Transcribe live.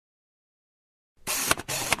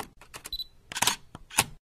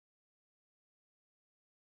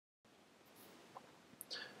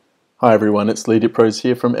Hi everyone, it's Leigh Diprose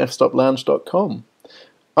here from fstoplounge.com.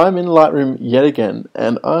 I'm in Lightroom yet again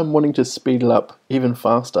and I'm wanting to speed it up even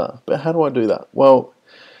faster. But how do I do that? Well,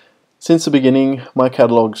 since the beginning my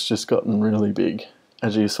catalog's just gotten really big,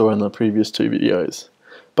 as you saw in the previous two videos.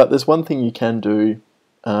 But there's one thing you can do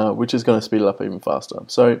which is going to speed it up even faster.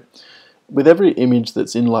 So with every image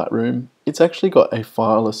that's in Lightroom, it's actually got a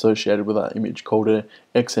file associated with that image called an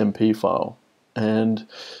XMP file. And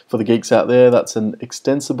for the geeks out there, that's an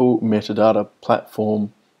extensible metadata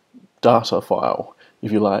platform data file, if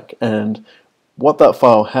you like. And what that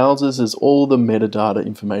file houses is all the metadata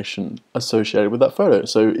information associated with that photo.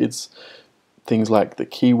 So it's things like the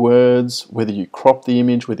keywords, whether you crop the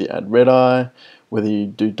image, whether you add red eye, whether you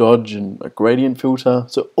do dodge and a gradient filter.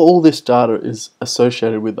 So all this data is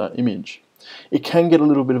associated with that image. It can get a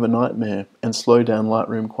little bit of a nightmare and slow down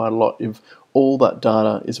Lightroom quite a lot if all that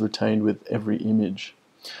data is retained with every image.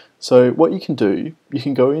 So what you can do, you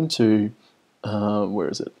can go into,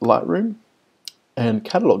 Lightroom and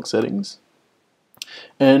catalog settings.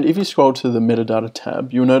 And if you scroll to the metadata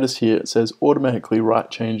tab, you'll notice here it says automatically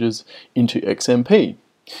write changes into XMP.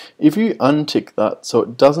 If you untick that so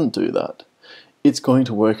it doesn't do that, it's going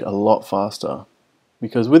to work a lot faster,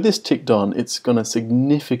 because with this ticked on, it's going to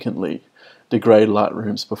significantly degrade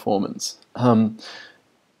Lightroom's performance.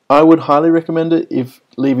 I would highly recommend it if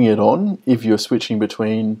leaving it on if you're switching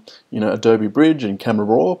between Adobe Bridge and Camera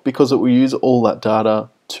Raw, because it will use all that data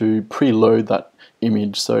to preload that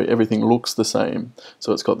image so everything looks the same.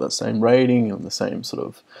 So it's got that same rating and the same sort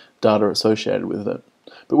of data associated with it.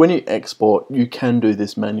 But when you export, you can do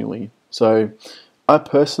this manually. So I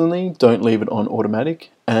personally don't leave it on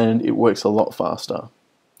automatic and it works a lot faster.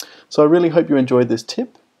 So I really hope you enjoyed this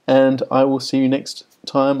tip, and I will see you next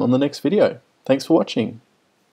time on the next video. Thanks for watching.